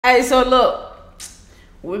Hey, so look,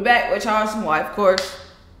 we're back with Charleston White, of course.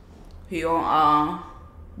 He on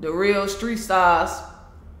the real Street Stars,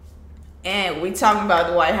 and we talking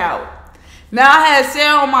about Dwight Howard. Now I had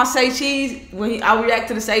said on my Say Cheese when I react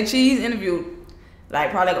to the Say Cheese interview, like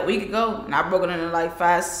probably like a week ago, and I broke it into like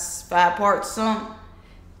five parts, or something.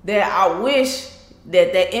 That I wish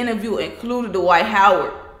that interview included the Dwight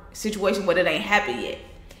Howard situation, but it ain't happened yet.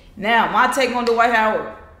 Now my take on the Dwight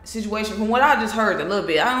Howard situation, from what I just heard a little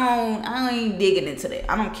bit, I ain't digging into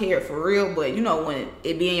that. I don't care for real, but you know when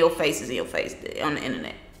it be in your face, it's in your face on the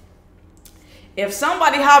internet. If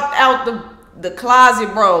somebody hopped out the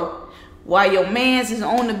closet, bro, while your mans is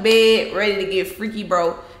on the bed ready to get freaky,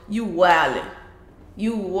 bro, you wildin'.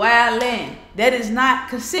 You wildin'. That is not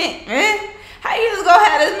consent, man. How you just gonna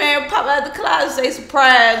have this man pop out the closet, say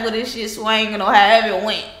surprise with his shit swinging or however it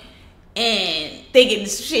went, and thinking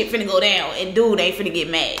this shit finna go down, and dude ain't finna get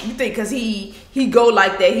mad? You think cause he go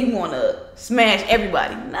like that, he wanna smash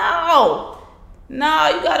everybody? No, you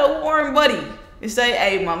gotta warn buddy and say,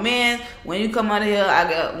 hey, my man, when you come out of here,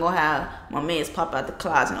 I'm gonna have my mans pop out the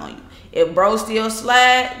closet on you. If bro still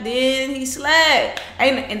slide, then he slide.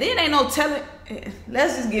 And then ain't no telling.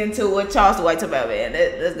 Let's just get into what Charleston White talk about, man.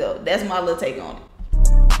 Let's go. That's my little take on it.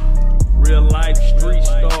 Real life street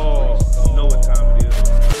stars. Know what time it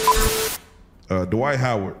is. Dwight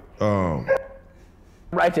Howard.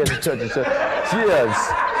 Right there to touch it.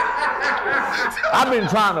 Yes. I've been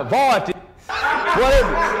trying to avoid it.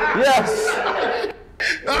 Whatever. Yes.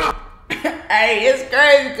 Hey, it's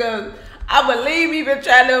crazy because I believe he been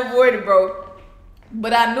trying to avoid it, bro.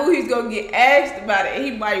 But I knew he's gonna get asked about it.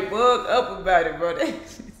 He might bug up about it, bro.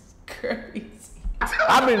 That's just crazy.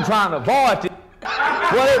 I've been trying to avoid it.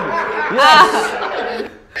 Whatever. Yes.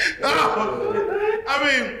 I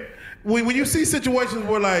mean, when you see situations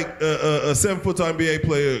where like a 7-foot tall NBA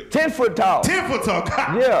player, 10 foot tall. 10 foot tall,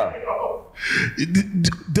 Yeah.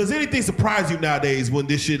 Does anything surprise you nowadays when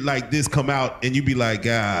this shit like this come out and you be like,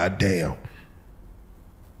 God damn?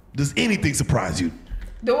 Does anything surprise you?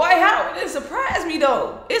 Dwight Howard didn't surprise me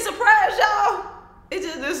though. It surprised y'all. It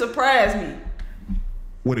just didn't surprise me.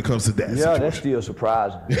 When it comes to that Yeah, situation. that's still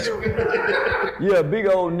surprising. Yeah, big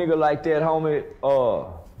old nigga like that, homie.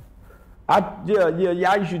 I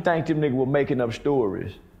used to think them niggas were making up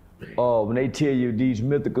stories. When they tell you these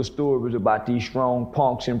mythical stories about these strong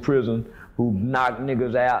punks in prison who knock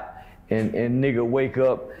niggas out and nigga wake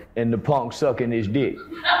up and the punk sucking his dick.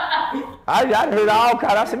 I heard all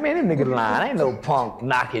kinds. I said, man, them niggas lying. Ain't no punk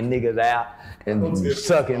knocking niggas out and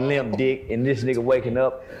sucking limp dick and this nigga waking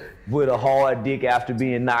up with a hard dick after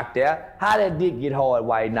being knocked out. How that dick get hard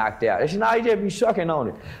while he knocked out? They said, nah, he just be sucking on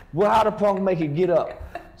it. Well, how the punk make it get up?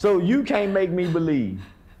 So you can't make me believe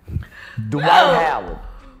Dwight Howard.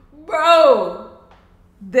 Bro,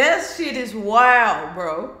 that shit is wild,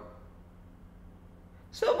 bro.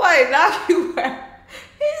 Somebody knock you out.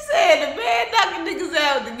 He said the man knocking niggas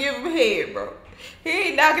out to give him head, bro. He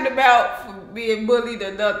ain't knocking them out for being bullied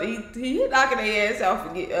or nothing. He knocking their ass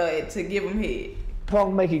out to give him head.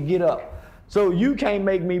 Punk make it get up. So you can't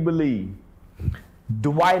make me believe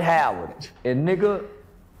Dwight Howard. And nigga,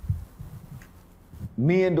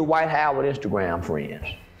 me and Dwight Howard Instagram friends.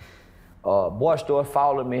 Boy started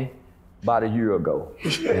following me about a year ago.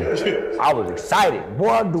 I was excited.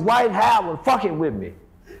 Boy, Dwight Howard fucking with me.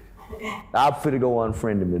 I'm finna go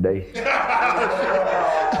unfriend him today.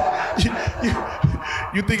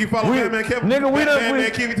 You think he followed Batman Kevin? Nigga, we done.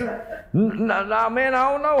 Batman Kevin too? Nah, man,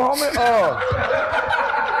 I don't know,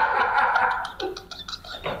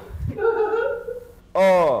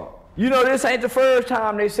 homie. You know, this ain't the first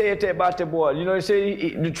time they said that about that boy. You know, they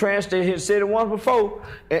said the trans, they had said it once before,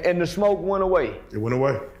 and the smoke went away. It went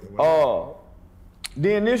away.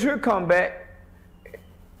 Then this here come back,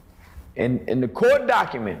 and the court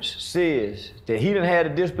documents says that he done had a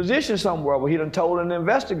disposition somewhere where he done told an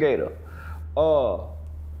investigator,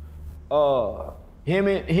 him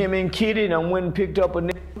and Kitty done went and picked up a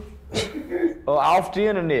nigga off the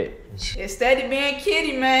internet. It's steady being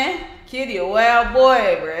Kitty, man. Kitty a wild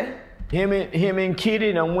boy, bruh. Him and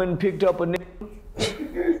Kitty done went and picked up a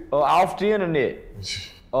nigga off the internet.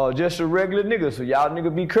 Just a regular nigga, so y'all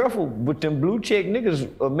nigga be careful with them blue check niggas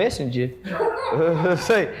messenger.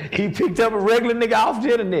 Say, he picked up a regular nigga off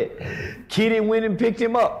the internet. Kitty went and picked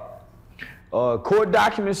him up. Court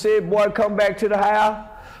documents said, boy, come back to the house.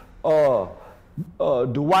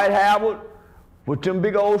 Dwight Howard, with them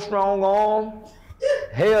big old strong arms,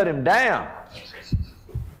 held him down.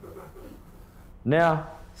 Now,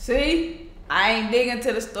 see, I ain't digging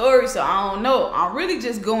to the story, so I don't know. I'm really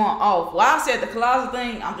just going off. While I said the closet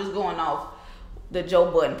thing, I'm just going off the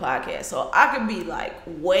Joe Budden podcast, so I can be like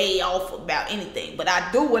way off about anything. But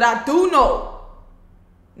I do what I do know.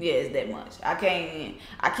 Yeah, it's that much. I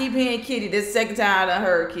keep hearing Kitty. This is the second time I done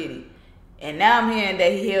heard Kitty. And now I'm hearing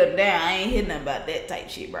that he held him down. I ain't hearing nothing about that type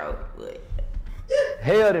shit, bro. But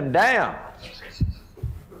held him down.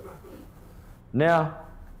 Now,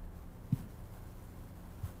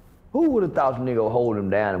 who would have thought the nigga would hold him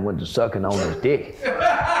down and went to sucking on his dick?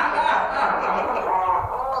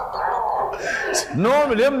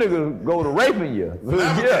 Normally, them niggas go to raping you.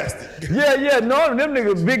 Yeah. Normally, them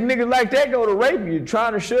niggas, big niggas like that go to raping you,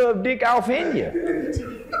 trying to shove dick off in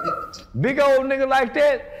you. Big old nigga like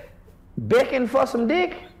that, begging for some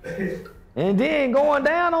dick, and then going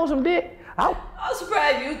down on some dick. I'm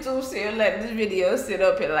surprised YouTube still let this video sit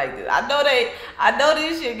up here like this. I know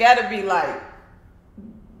this shit gotta be like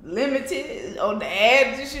limited on the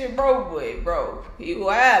ads and shit, bro. But bro, he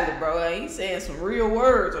wildin', bro. He saying some real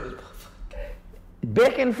words on this motherfucker.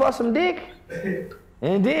 Begging for some dick,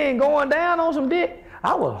 and then going down on some dick.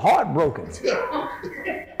 I was heartbroken.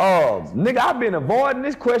 Nigga, I've been avoiding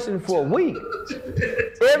this question for a week.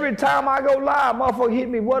 Every time I go live, motherfucker hit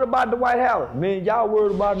me, what about Dwight Howard? Man, y'all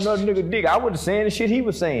worried about another nigga dick. I wasn't saying the shit he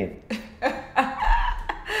was saying.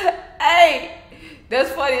 Hey, that's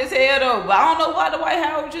funny as hell though, but I don't know why Dwight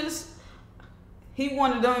Howard he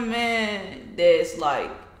one of them man that's like,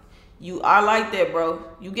 I like that, bro.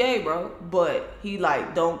 You gay, bro. But he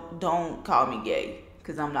like, don't call me gay.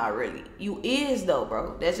 Cause I'm not really. You is though,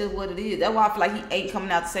 bro. That's just what it is. That's why I feel like he ain't coming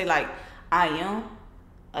out to say like, I am.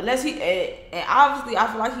 Unless and obviously I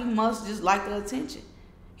feel like he must just like the attention.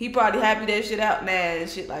 He probably happy that shit out now and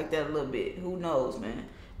shit like that a little bit. Who knows, man.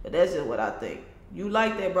 But that's just what I think. You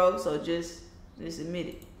like that, bro, so just admit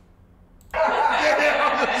it.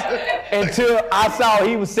 Until I saw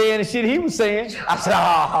he was saying the shit he was saying, I said,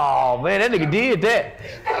 oh man, that nigga did that.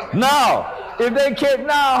 No, if they kept,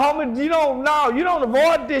 homie, you don't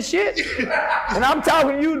avoid this shit. And I'm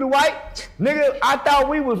talking to you, Dwight. Nigga, I thought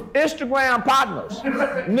we was Instagram partners.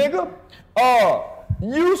 Nigga,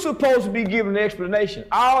 you supposed to be giving an explanation.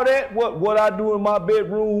 All that, what I do in my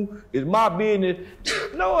bedroom is my business.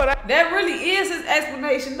 No, that really is his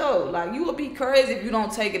explanation though. Like, you would be crazy if you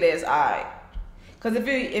don't take it as alright. Cause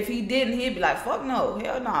if he didn't, he'd be like, fuck no,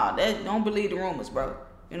 hell nah, don't believe the rumors, bro.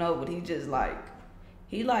 You know, but he just like,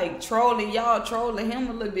 he like trolling y'all, trolling him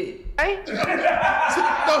a little bit. Hey.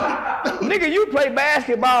 Nigga, you play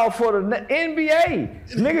basketball for the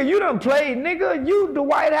NBA. Nigga, you done played, nigga, you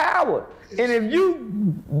Dwight Howard. And if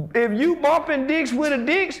you bumping dicks with the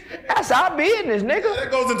dicks, that's our business, nigga.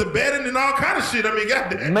 That goes into betting and all kind of shit. I mean,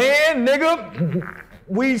 goddamn. Man, nigga,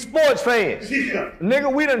 we sports fans. Yeah.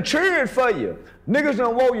 Nigga, we done cheered for you. Niggas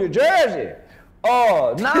done wore your jersey.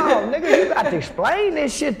 No, nigga, you got to explain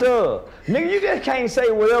this shit to her. Nigga, you just can't say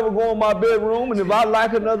whatever go in my bedroom, and if I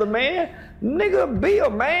like another man, nigga, be a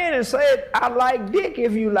man and say, I like dick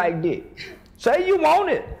if you like dick. Say you want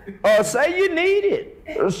it, or say you need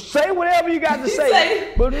it. Say whatever you got to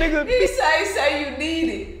say. But nigga, he say you need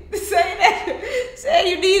it. Say that. Say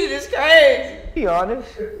you need it is crazy. Be honest.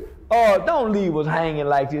 Don't leave us hanging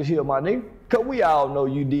like this here, my nigga. Cause we all know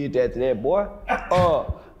you did that to that boy.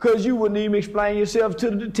 Cause you wouldn't even explain yourself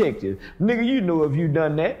to the detective. Nigga, you know if you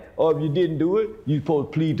done that, or if you didn't do it, you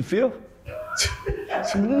supposed to plead the fifth.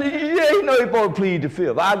 Yeah, you know you supposed to plead the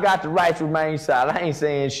fifth. I got the right to remain silent. I ain't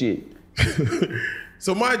saying shit.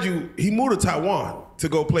 So mind you, he moved to Taiwan to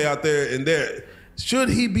go play out there and there. Should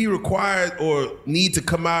he be required or need to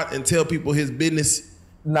come out and tell people his business?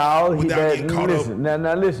 No, he doesn't. Listen,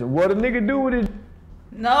 now listen, what a nigga do with it?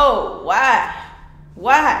 No, why?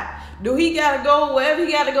 Why? Do he gotta go wherever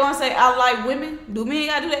he gotta go and say, I like women? Do men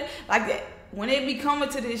gotta do that? Like that. When they be coming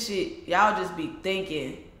to this shit, y'all just be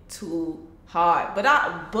thinking too hard. But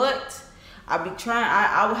I be trying,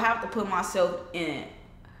 I would have to put myself in.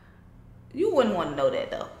 You wouldn't want to know that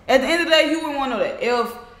though. At the end of the day, you wouldn't want to know that.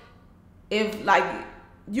 If like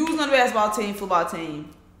you was on the basketball team, football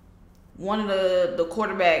team, one of the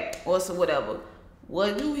quarterback or so whatever,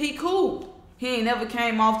 he cool. He ain't never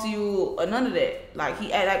came off to you or none of that. Like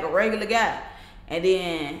he act like a regular guy. And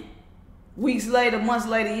then weeks later, months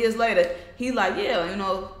later, years later, he like, yeah, you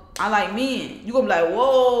know, I like men. You gonna be like,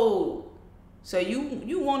 whoa. So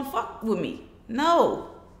you wanna fuck with me? No.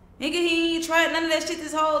 Nigga, he ain't tried none of that shit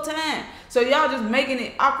this whole time. So y'all just making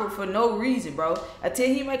it awkward for no reason, bro. Until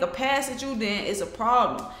he make a pass at you, then it's a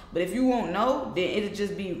problem. But if you won't know, then it'll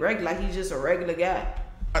just be regular, like he's just a regular guy.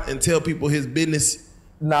 And tell people his business.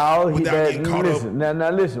 No, he without getting caught listen. up.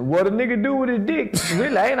 Now listen, what a nigga do with his dick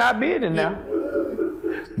really ain't our business now.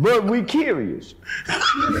 But we curious.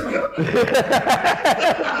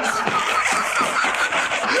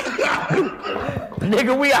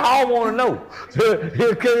 Nigga, we all want to know.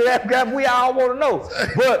 We all want to know.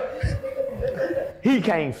 But he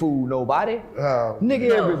can't fool nobody.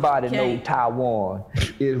 Nigga, everybody know Taiwan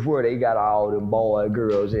is where they got all them boy and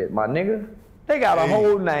girls at, my nigga. They got a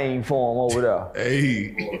whole name for them over there.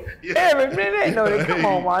 Hey. They know that. Come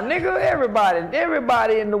on, my nigga.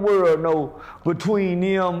 Everybody in the world know between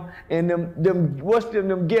them and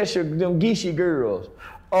them geisha girls.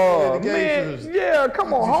 Man, yeah,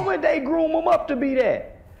 come on, homie. They groom them up to be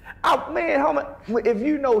that. Man, homie, if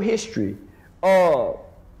you know history, homie,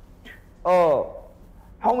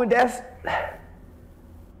 that's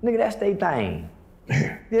their thing.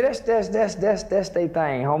 Yeah, that's their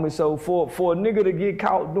thing, homie. So for a nigga to get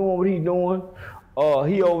caught doing what he doing,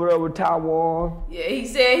 he over there with Taiwan. Yeah, he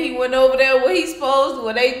said he went over there where he supposed to,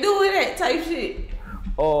 where they doing that type shit.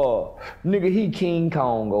 Nigga, he King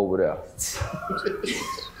Kong over there.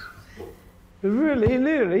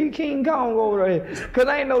 Literally, he King Kong over there. Cause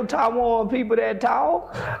ain't no Taiwan people that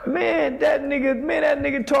tall. Man, that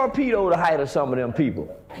nigga torpedo the height of some of them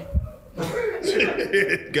people.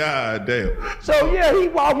 God damn. So yeah, he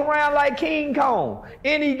walk around like King Kong.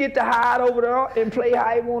 And he get to hide over there and play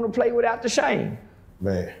how he want to play without the shame.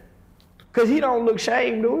 Man. Cause he don't look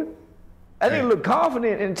shame, do it. That nigga look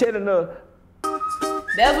confident in telling her.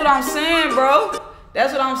 That's what I'm saying, bro.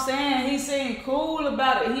 That's what I'm saying. He's saying cool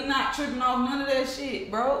about it. He not tripping off none of that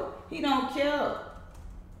shit, bro. He don't care.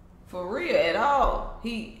 For real at all.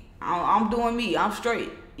 I'm doing me. I'm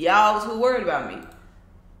straight. Y'all was who worried about me.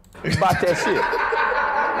 About that shit.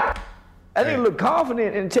 That nigga look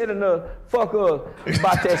confident in telling her fuck her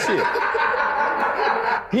about that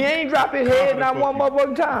shit. He ain't drop his head not one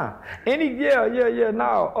motherfucking time. And he,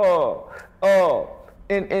 no.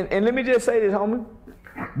 And let me just say this, homie.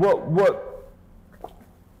 What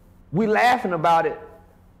we laughing about it,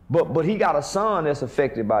 but he got a son that's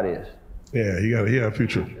affected by this. Yeah, he got a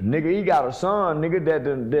future. Nigga, he got a son, nigga, that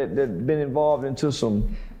been involved into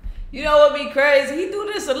some. You know what be crazy? He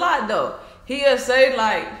do this a lot though. He'll say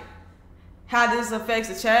like how this affects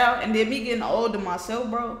a child, and then me getting older myself,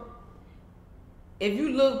 bro. If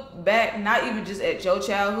you look back, not even just at your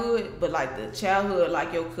childhood, but like the childhood,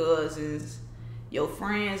 like your cousins, your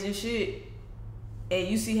friends and shit, and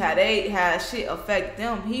you see how shit affect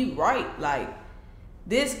them, he right. Like,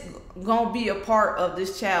 this gonna be a part of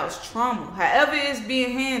this child's trauma. However it's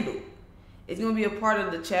being handled, it's gonna be a part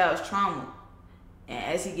of the child's trauma. And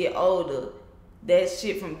as he get older, that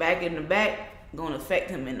shit from back in the back gonna affect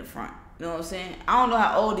him in the front. You know what I'm saying? I don't know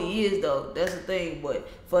how old he is though. That's the thing. But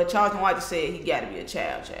for Charleston White to say it, he gotta be a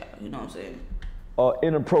child. You know what I'm saying?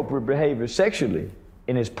 Inappropriate behavior sexually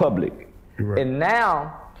in his public. Right. And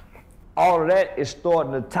now, all of that is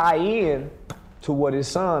starting to tie in to what his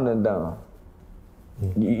son done.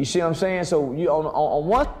 You see what I'm saying? So you on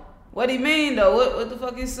one. What he mean though? What the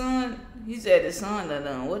fuck his son? He said his son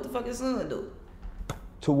done. What the fuck his son do?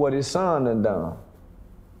 To what his son done.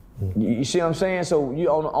 You see what I'm saying? So you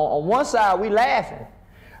on one side we laughing,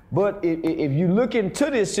 but if you look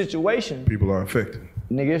into this situation, people are affected.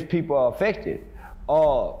 Niggas, people are affected.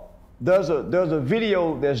 There's a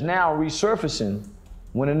video that's now resurfacing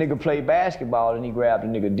when a nigga played basketball and he grabbed a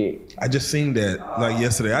nigga dick. I just seen that like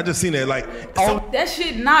yesterday. I just seen that like. That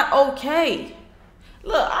shit not okay.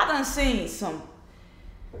 Look, I done seen some.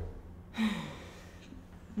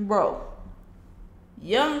 Bro.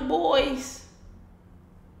 Young boys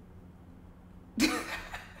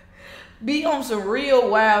be on some real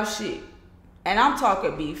wild shit. And I'm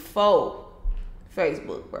talking before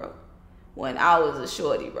Facebook, bro. When I was a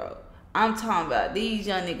shorty, bro. I'm talking about these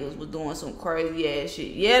young niggas was doing some crazy ass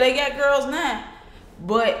shit. Yeah, they got girls now,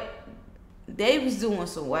 but they was doing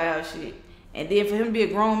some wild shit. And then for him to be a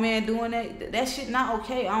grown man doing that shit not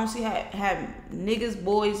okay. I don't see how niggas,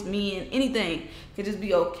 boys, men, anything could just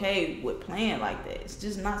be okay with playing like that. It's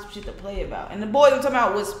just not some shit to play about. And the boys I'm talking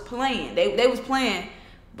about was playing. They was playing,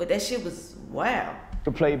 but that shit was wild.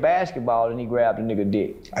 To play basketball and he grabbed a nigga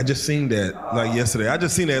dick. I just seen that like yesterday. I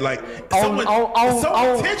just seen that like on the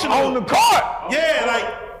court.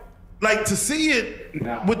 Yeah, like to see it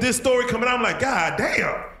with this story coming out, I'm like, God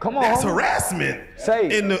damn. Come on, that's homie. harassment.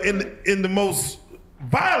 Say in the most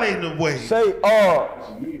violating of ways. Say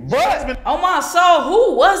but on my soul,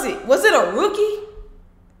 who was it? Was it a rookie?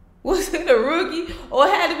 Was it a rookie? Or it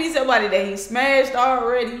had to be somebody that he smashed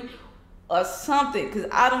already or something? Cause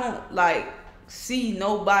I don't like see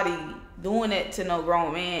nobody doing that to no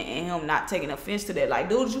grown man and him not taking offense to that. Like,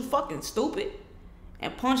 dude, you fucking stupid.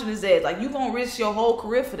 And punching his ass. Like, you gonna risk your whole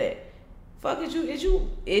career for that. Fuck is you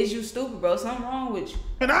stupid, bro. Something wrong with you.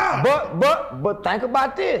 But think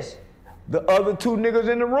about this. the other two niggas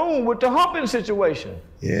in the room with the humping situation.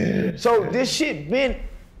 Yeah. So this shit been.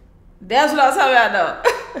 That's what I was talking about though.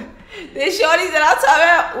 This shorty that I talking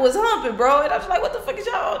about was humping, bro. And I was like, what the fuck is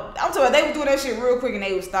y'all? I'm talking about they was doing that shit real quick and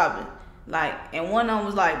they was stopping. Like, and one of them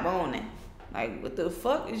was like boning. Like, what the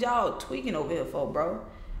fuck is y'all tweaking over here for, bro?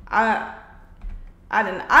 I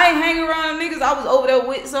ain't hanging around them niggas. I was over there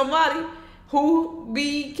with somebody who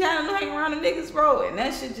be kind of hanging around them niggas, bro. And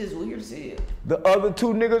that shit just weird as hell. The other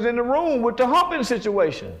two niggas in the room with the humping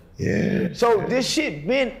situation. Yeah. So this shit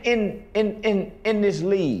been in this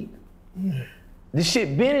league. This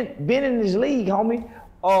shit been in this league, homie.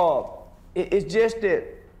 It's just that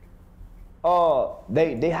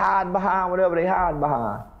they hide behind whatever they hide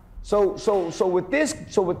behind. So with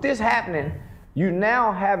this happening, you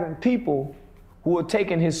now having people who are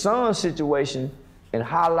taking his son's situation and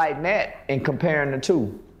highlighting that and comparing the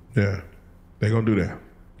two. Yeah. They gonna do that.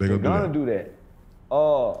 They gonna do that.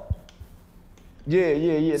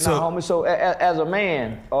 Yeah. So, nah, homie. So as a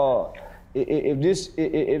man, if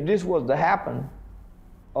this was to happen,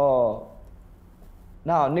 nah,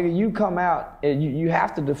 nigga, you come out and you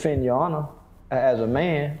have to defend your honor as a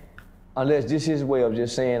man, unless this is his way of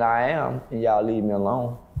just saying I am and y'all leave me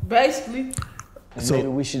alone. Basically. And maybe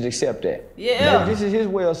we should accept that. Yeah. Maybe this is his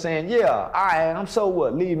way of saying, yeah, I am, so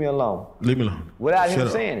what? Leave me alone. leave me alone. Without Shut him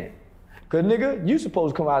up. saying it. Cause nigga, you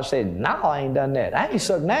supposed to come out and say, nah, I ain't done that. I ain't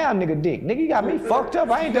sucked now, nigga dick. Nigga, you got me fucked up.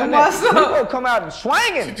 I ain't done that. You supposed to come out and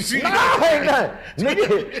swinging. Nah, I ain't done it.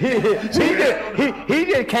 Nigga, he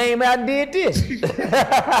just came out and did this. Wait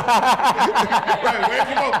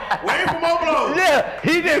for more blows. Yeah,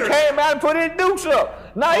 he just came out and put his dukes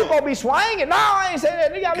up. Nah, he supposed to be swinging. Nah, I ain't say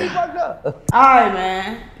that. Nigga got me fucked up. All right,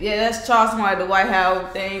 man. Yeah, that's Charleston White, the White House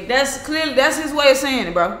thing. That's his way of saying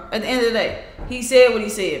it, bro. At the end of the day, he said what he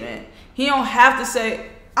said, man. He don't have to say,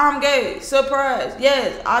 I'm gay, surprise,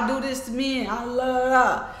 yes, I do this to men, I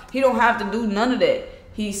la. He don't have to do none of that.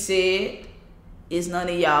 He said, it's none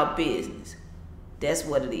of y'all business. That's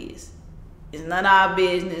what it is. It's none of our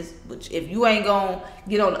business, but if you ain't gonna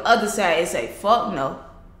get on the other side and say, fuck no,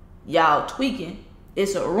 y'all tweaking,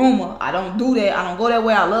 it's a rumor, I don't do that, I don't go that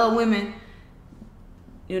way, I love women,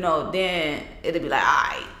 you know, then it'll be like, all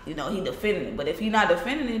right, you know, he defending it. But if he not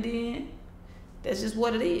defending it, then that's just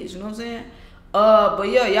what it is, you know what I'm saying? But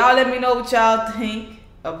yeah, y'all let me know what y'all think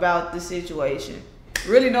about the situation.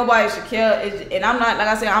 Really, nobody should care. And I'm not, like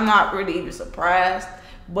I said, I'm not really even surprised.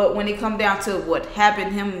 But when it come down to what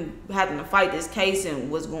happened, him having to fight this case and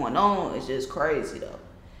what's going on, it's just crazy though.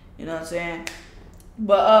 You know what I'm saying?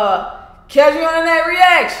 But catch me on that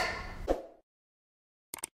reaction.